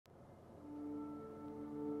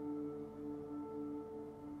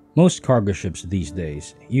Most cargo ships these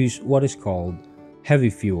days use what is called heavy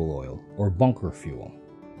fuel oil or bunker fuel.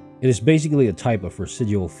 It is basically a type of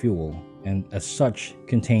residual fuel and as such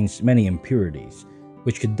contains many impurities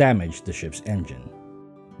which could damage the ship's engine.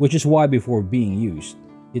 Which is why before being used,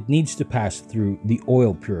 it needs to pass through the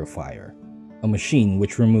oil purifier, a machine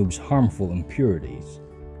which removes harmful impurities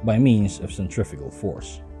by means of centrifugal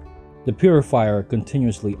force. The purifier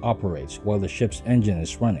continuously operates while the ship's engine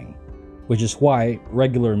is running, which is why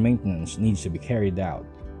regular maintenance needs to be carried out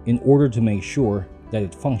in order to make sure that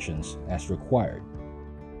it functions as required.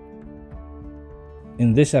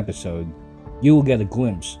 In this episode, you will get a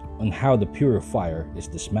glimpse on how the purifier is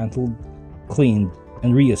dismantled, cleaned,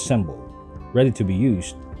 and reassembled, ready to be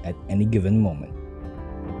used at any given moment.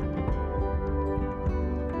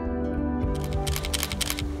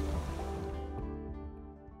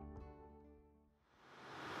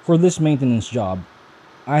 For this maintenance job,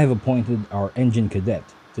 I have appointed our engine cadet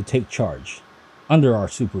to take charge, under our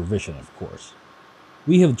supervision of course.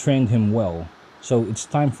 We have trained him well, so it's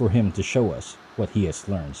time for him to show us what he has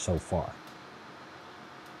learned so far.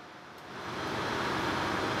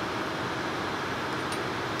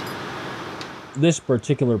 This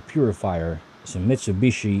particular purifier is a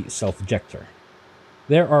Mitsubishi Selfjector.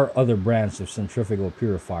 There are other brands of centrifugal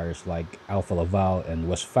purifiers like Alfa Laval and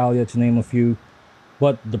Westphalia to name a few,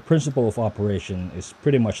 but the principle of operation is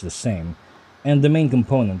pretty much the same and the main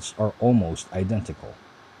components are almost identical.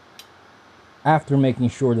 After making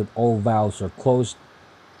sure that all valves are closed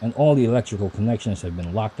and all the electrical connections have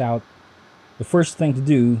been locked out, the first thing to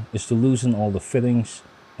do is to loosen all the fittings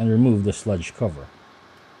and remove the sludge cover.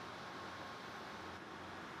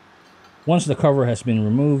 Once the cover has been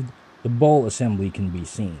removed, the ball assembly can be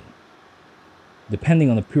seen. Depending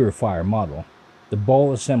on the purifier model, the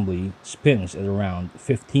ball assembly spins at around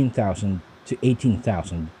 15,000 to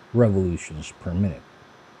 18,000 revolutions per minute.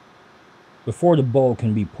 Before the ball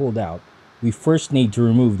can be pulled out, we first need to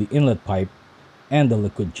remove the inlet pipe and the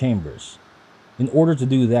liquid chambers. In order to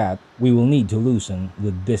do that, we will need to loosen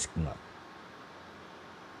the disc nut.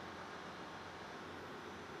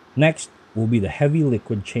 Next will be the heavy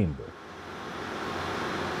liquid chamber.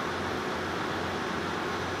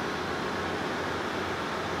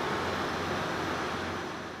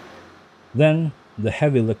 Then, the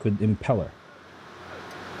heavy liquid impeller.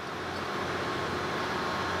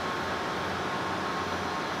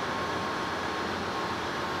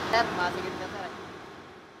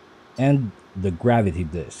 And the gravity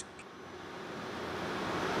disc.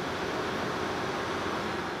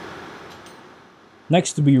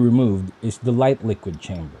 Next to be removed is the light liquid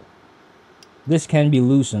chamber. This can be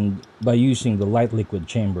loosened by using the light liquid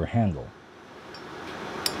chamber handle.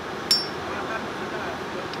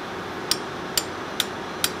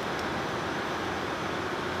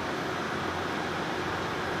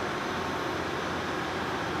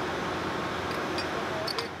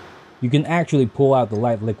 You can actually pull out the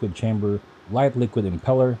light liquid chamber, light liquid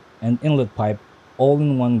impeller, and inlet pipe all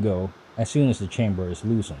in one go as soon as the chamber is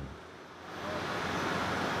loosened.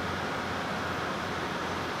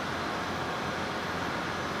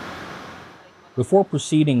 Before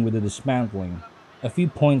proceeding with the dismantling, a few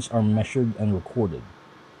points are measured and recorded.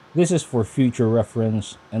 This is for future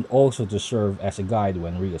reference and also to serve as a guide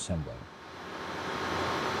when reassembling.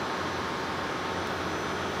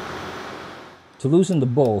 To loosen the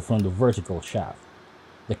bowl from the vertical shaft,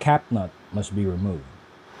 the cap nut must be removed.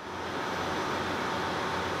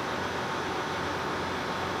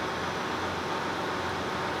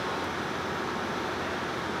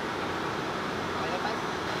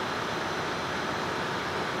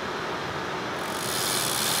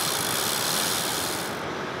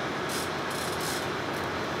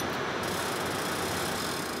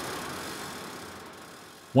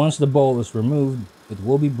 Once the bowl is removed, it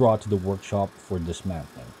will be brought to the workshop for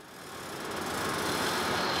dismantling.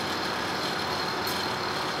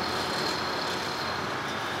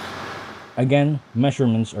 Again,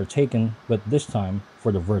 measurements are taken, but this time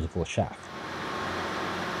for the vertical shaft.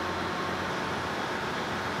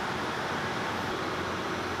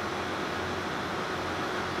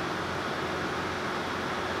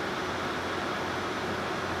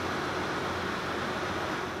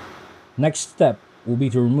 Next step will be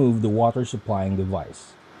to remove the water supplying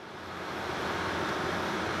device.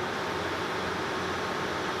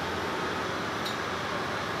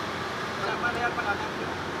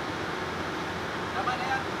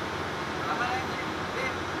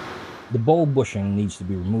 The bowl bushing needs to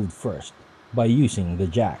be removed first by using the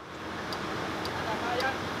jack.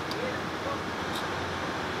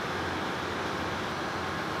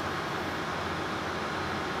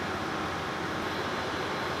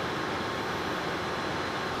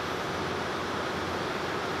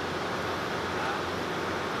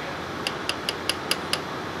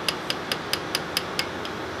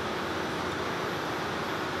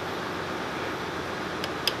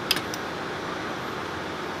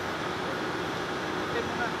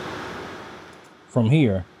 From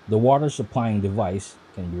here, the water supplying device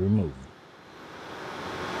can be removed.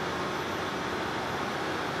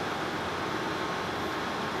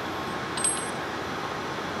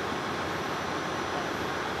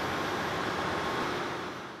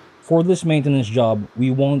 For this maintenance job,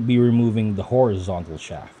 we won't be removing the horizontal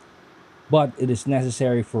shaft, but it is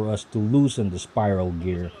necessary for us to loosen the spiral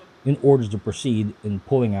gear in order to proceed in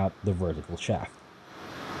pulling out the vertical shaft.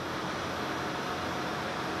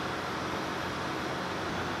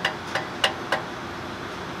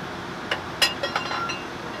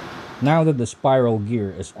 Now that the spiral gear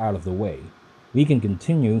is out of the way, we can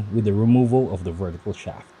continue with the removal of the vertical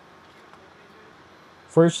shaft.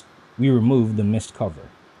 First, we remove the mist cover.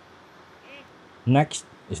 Next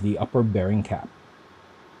is the upper bearing cap.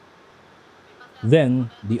 Then,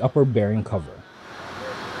 the upper bearing cover.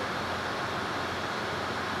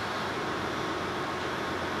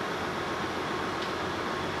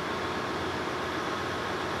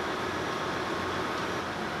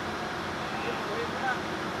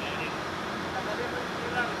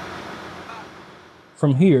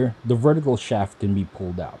 From here, the vertical shaft can be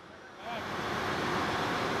pulled out.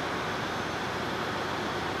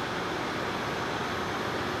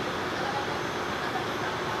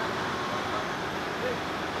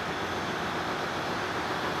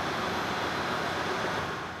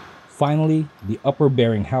 Finally, the upper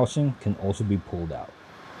bearing housing can also be pulled out.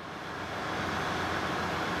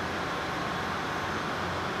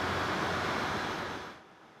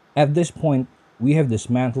 At this point, we have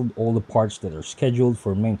dismantled all the parts that are scheduled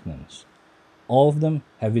for maintenance. All of them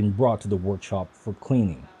have been brought to the workshop for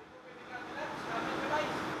cleaning.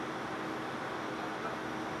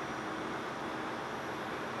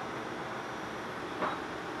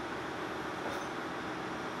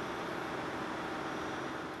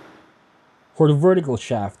 For the vertical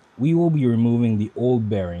shaft, we will be removing the old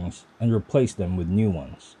bearings and replace them with new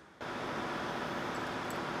ones.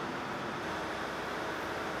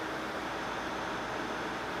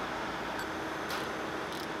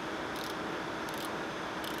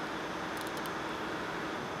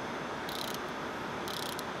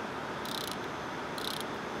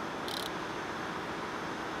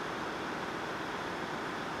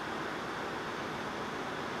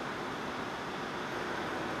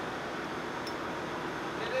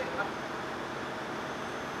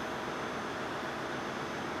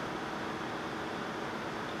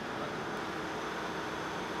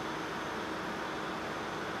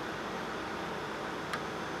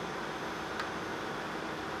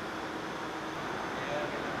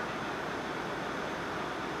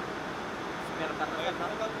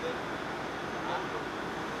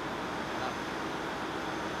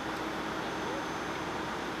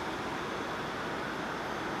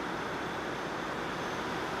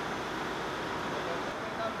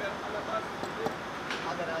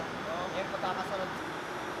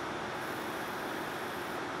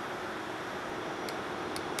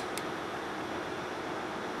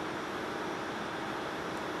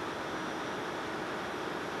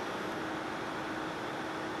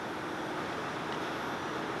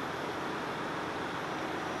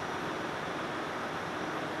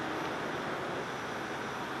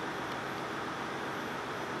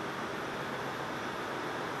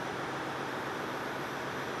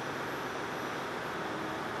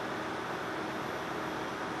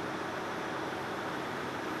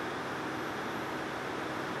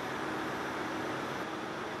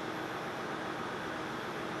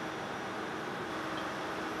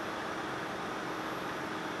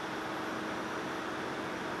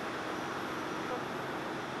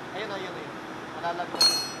 Ayun.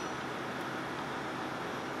 Malalaglag.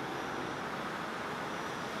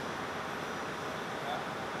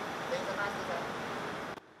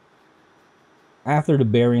 After the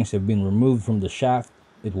bearings have been removed from the shaft,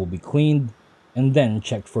 it will be cleaned and then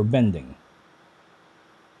checked for bending.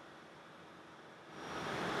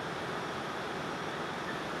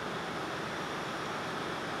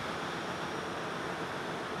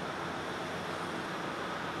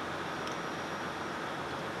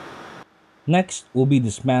 Next, we'll be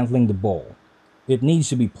dismantling the bowl. It needs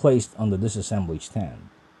to be placed on the disassembly stand.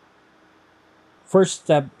 First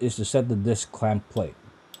step is to set the disc clamp plate.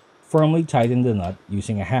 Firmly tighten the nut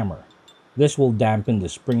using a hammer. This will dampen the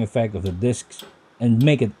spring effect of the discs and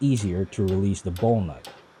make it easier to release the bowl nut.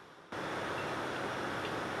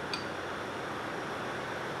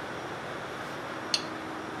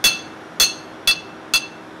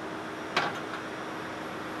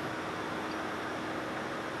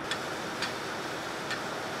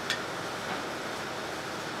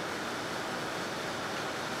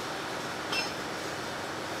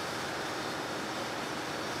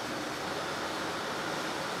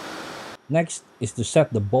 Next is to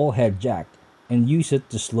set the ball head jack and use it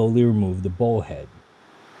to slowly remove the ball head.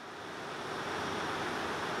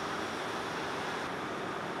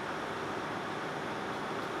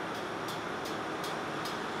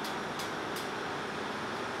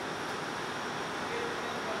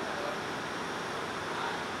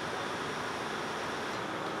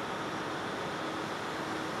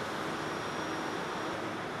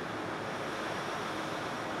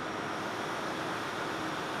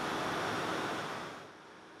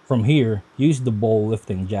 From here, use the bowl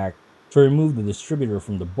lifting jack to remove the distributor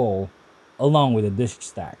from the bowl along with the disc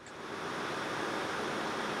stack.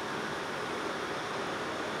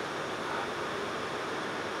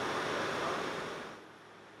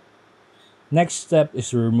 Next step is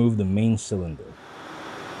to remove the main cylinder.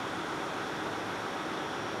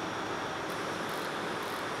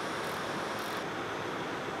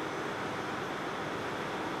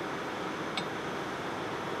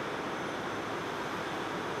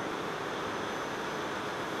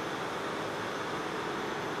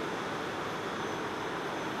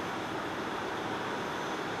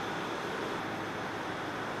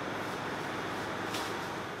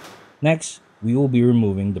 Next, we will be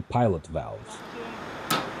removing the pilot valves.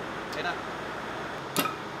 Okay na.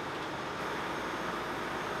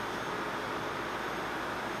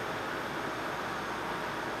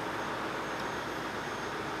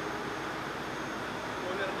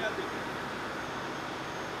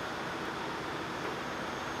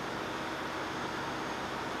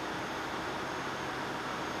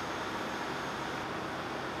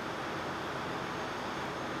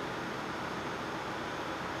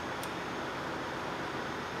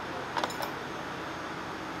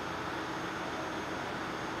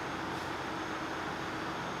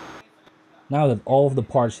 Now that all of the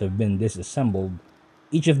parts have been disassembled,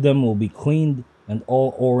 each of them will be cleaned and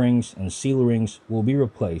all O-rings and seal rings will be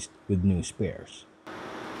replaced with new spares.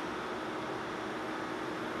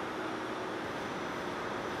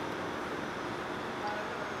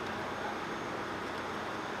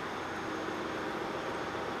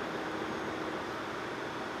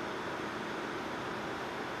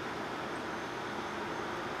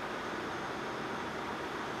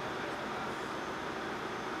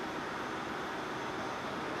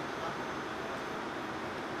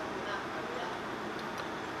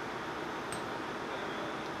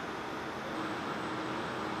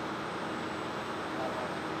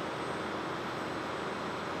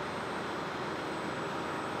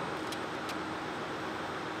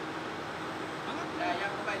 Kaya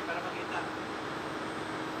ko ba para makita?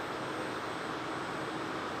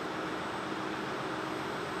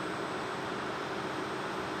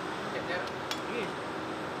 Sige.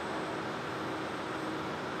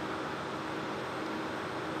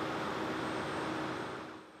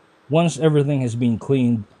 Once everything has been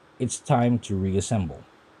cleaned, it's time to reassemble.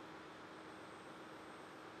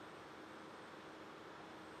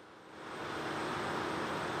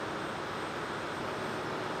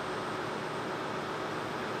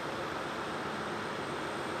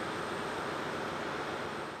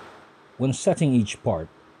 When setting each part,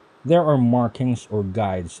 there are markings or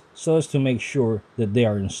guides so as to make sure that they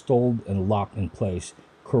are installed and locked in place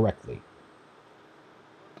correctly.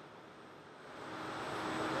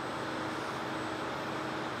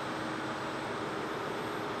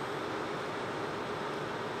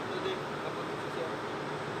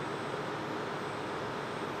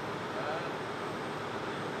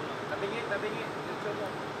 Tabingin, tabingin. Dito mo.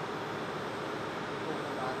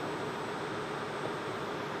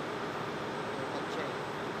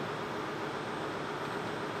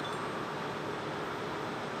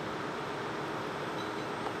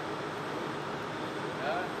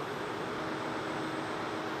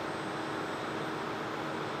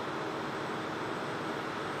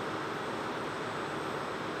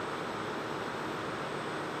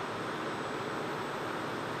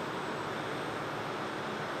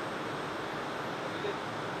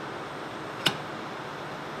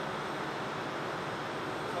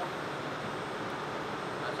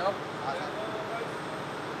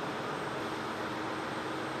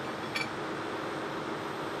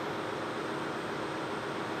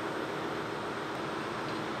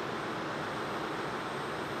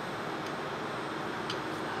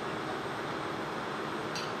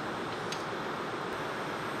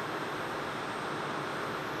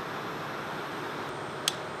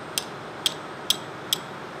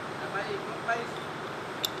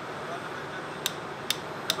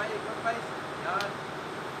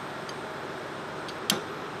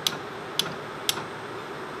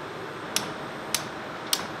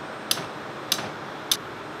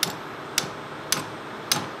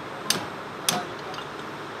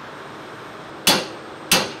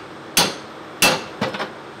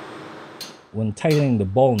 when tightening the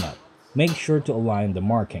ball nut, make sure to align the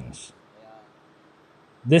markings.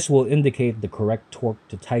 This will indicate the correct torque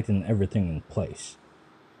to tighten everything in place.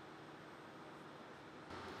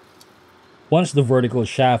 Once the vertical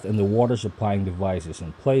shaft and the water supplying device is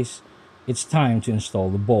in place, it's time to install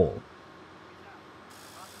the bowl.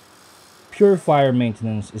 Purifier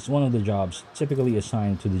maintenance is one of the jobs typically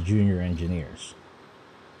assigned to the junior engineers.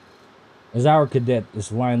 As our cadet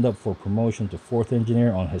is lined up for promotion to 4th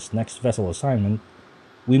engineer on his next vessel assignment,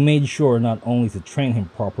 we made sure not only to train him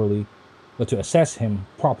properly, but to assess him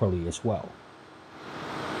properly as well.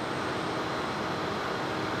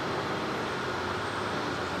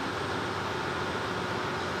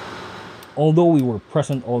 Although we were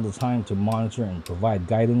present all the time to monitor and provide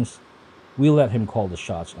guidance, we let him call the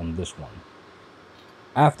shots on this one.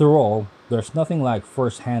 After all, there's nothing like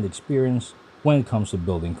first-hand experience when it comes to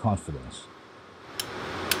building confidence.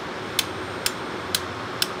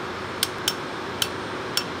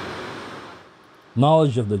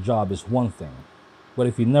 Knowledge of the job is one thing, but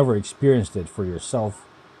if you never experienced it for yourself,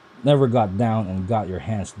 never got down and got your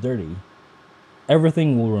hands dirty,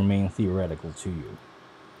 everything will remain theoretical to you.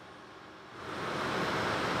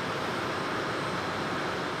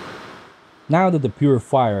 Now that the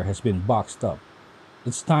purifier has been boxed up,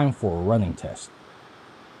 it's time for a running test.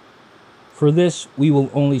 For this, we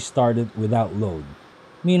will only start it without load,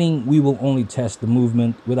 meaning we will only test the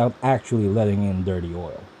movement without actually letting in dirty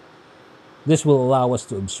oil. This will allow us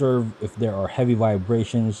to observe if there are heavy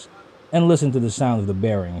vibrations and listen to the sound of the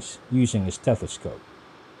bearings using a stethoscope.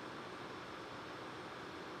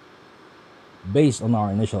 Based on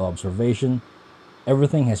our initial observation,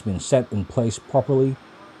 everything has been set in place properly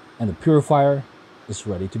and the purifier is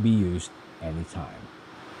ready to be used anytime.